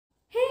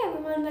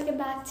everyone, welcome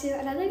back to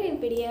another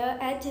great video,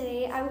 and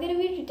today I'm going to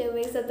be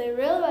doing something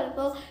really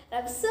wonderful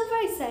and I'm super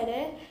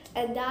excited,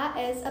 and that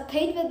is a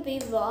paint with me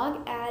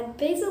vlog. And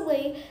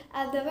basically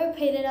I've never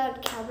painted on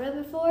camera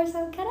before,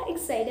 so I'm kind of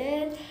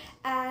excited.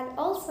 And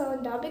also,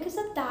 not because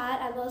of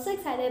that, I'm also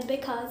excited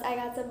because I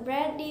got some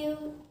brand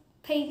new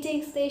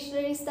painting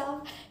stationery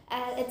stuff,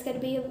 and it's going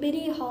to be a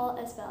mini haul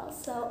as well.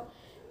 So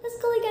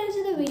let's go get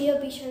into the video.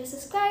 Be sure to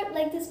subscribe,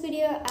 like this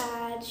video,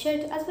 and share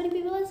it to as many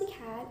people as you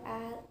can,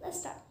 and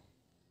let's start.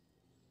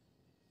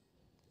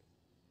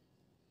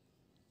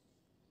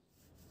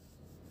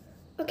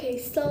 Okay,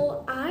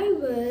 so I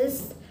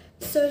was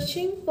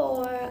searching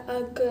for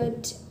a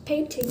good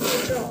painting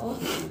to draw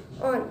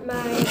on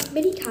my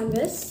mini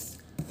canvas,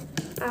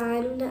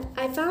 and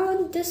I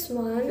found this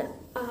one.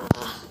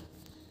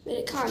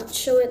 I can't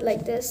show it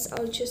like this,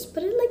 I'll just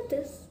put it like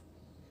this.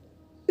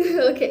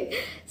 Okay,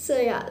 so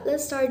yeah,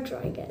 let's start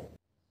drawing it.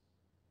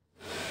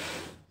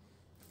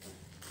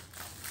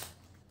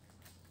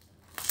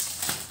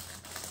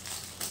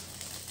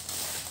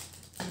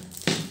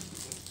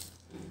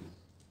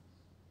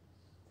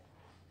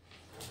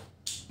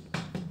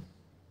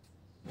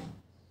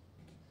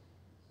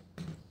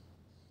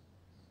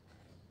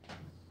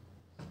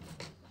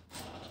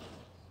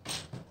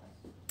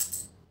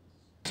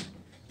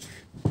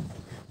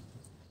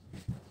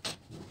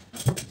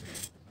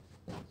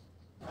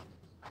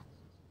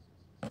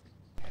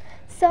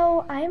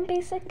 So I'm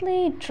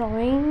basically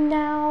drawing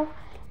now,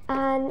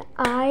 and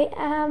I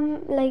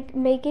am like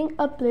making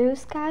a blue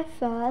sky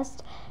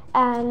first,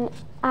 and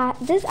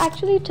this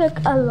actually took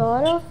a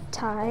lot of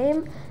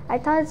time. I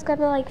thought it's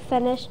gonna like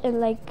finish in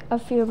like a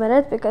few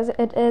minutes because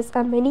it is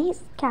a mini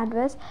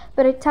canvas,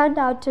 but it turned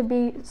out to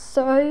be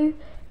so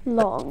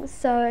long.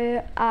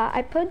 So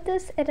I put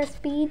this in a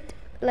speed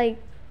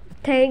like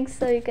thing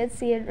so you can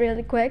see it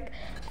really quick,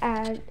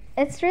 and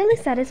it's really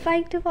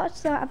satisfying to watch,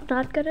 so I'm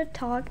not gonna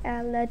talk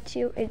and let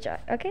you enjoy,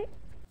 okay?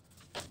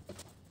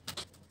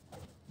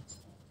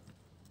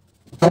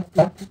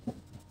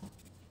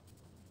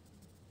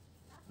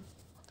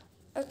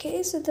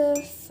 Okay, so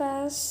the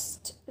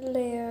first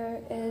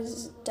layer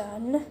is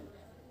done,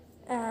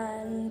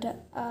 and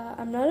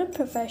I'm not a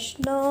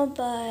professional,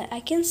 but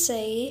I can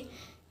say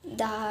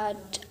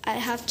that I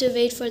have to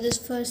wait for this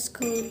first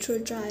coat to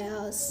dry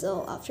out,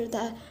 so after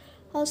that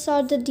I'll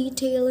start the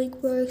detailing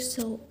work.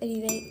 So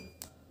anyway,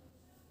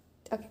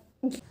 okay.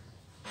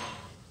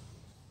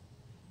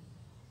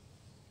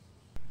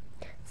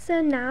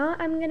 So now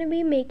I'm gonna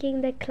be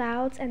making the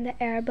clouds and the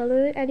air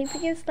balloon, and if you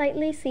can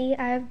slightly see,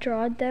 I have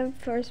drawn them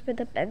first with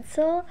a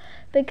pencil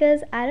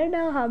because I don't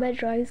know how my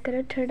drawing is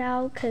gonna turn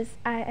out, because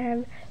I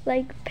am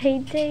like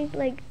painting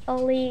like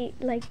only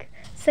like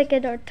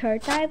second or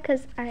third time,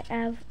 because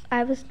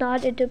I was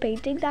not into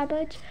painting that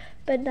much.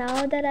 But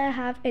now that I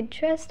have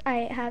interest,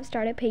 I have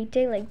started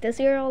painting like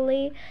this year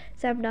only,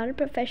 so I'm not a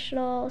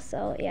professional,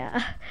 so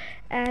yeah.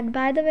 And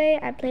by the way,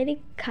 I'm painting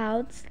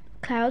clouds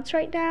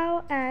right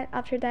now, and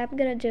after that I'm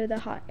gonna do the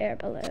hot air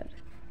balloon.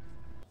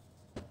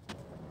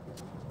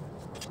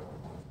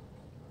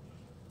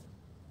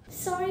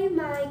 Sorry,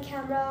 my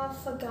camera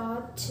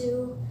forgot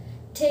to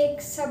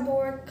take some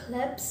more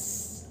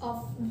clips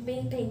of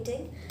me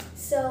painting,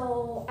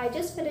 so I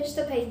just finished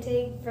the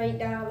painting right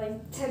now,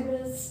 like 10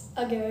 minutes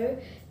ago,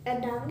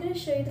 and now I'm gonna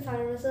show you the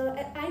final result.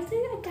 And I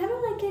think I kind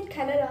of like it,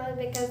 kind of not,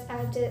 because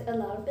I did a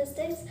lot of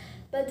mistakes,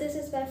 but this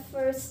is my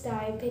first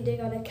time painting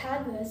on a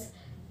canvas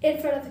in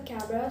front of the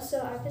camera, so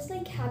I was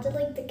like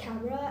handling the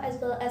camera as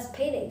well as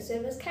painting, so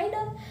it was kind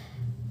of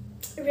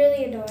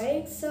really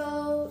annoying.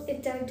 So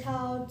it turned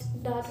out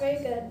not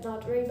very good,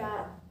 not very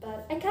bad,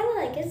 but I kind of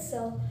like it,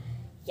 so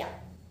yeah.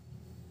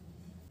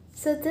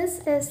 So this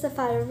is the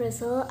final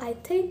result. I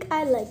think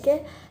I like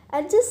it,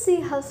 and just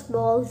see how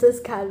small this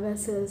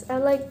canvas is.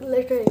 I'm like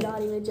literally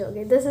not even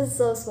joking, this is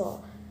so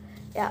small.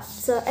 Yeah,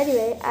 so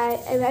anyway,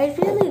 I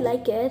really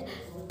like it,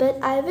 but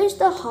I wish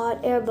the hot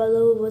air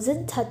balloon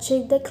wasn't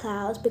touching the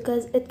clouds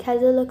because it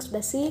kind of looks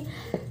messy,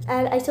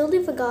 and I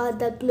totally forgot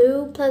that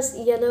blue plus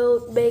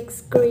yellow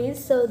makes green,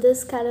 so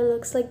this kind of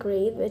looks like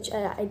green, which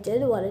I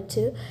didn't want it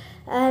to.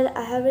 And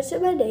I have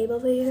written my name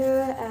over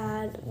here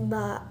and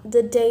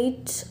the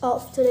date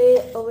of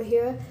today over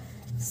here,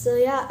 so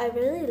yeah, I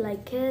really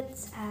like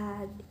it.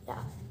 And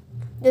yeah,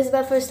 this is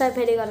my first time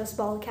painting on a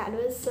small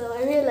canvas, so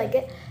I really like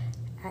it,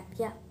 and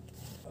yeah.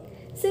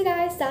 So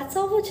guys, that's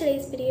all for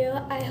today's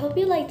video. I hope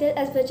you liked it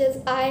as much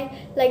as I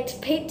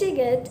liked painting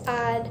it,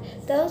 and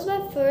that was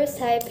my first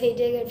time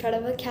painting in front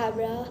of a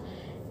camera,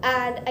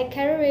 and I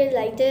kind of really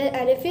liked it.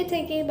 And if you're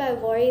thinking my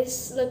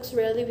voice looks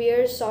really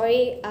weird,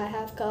 sorry, I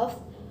have cough.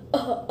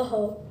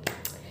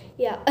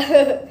 Yeah.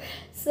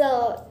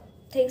 So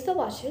thanks for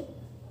watching,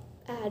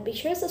 and be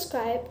sure to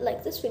subscribe,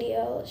 like this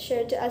video, share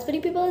it to as many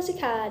people as you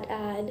can,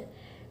 and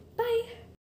bye.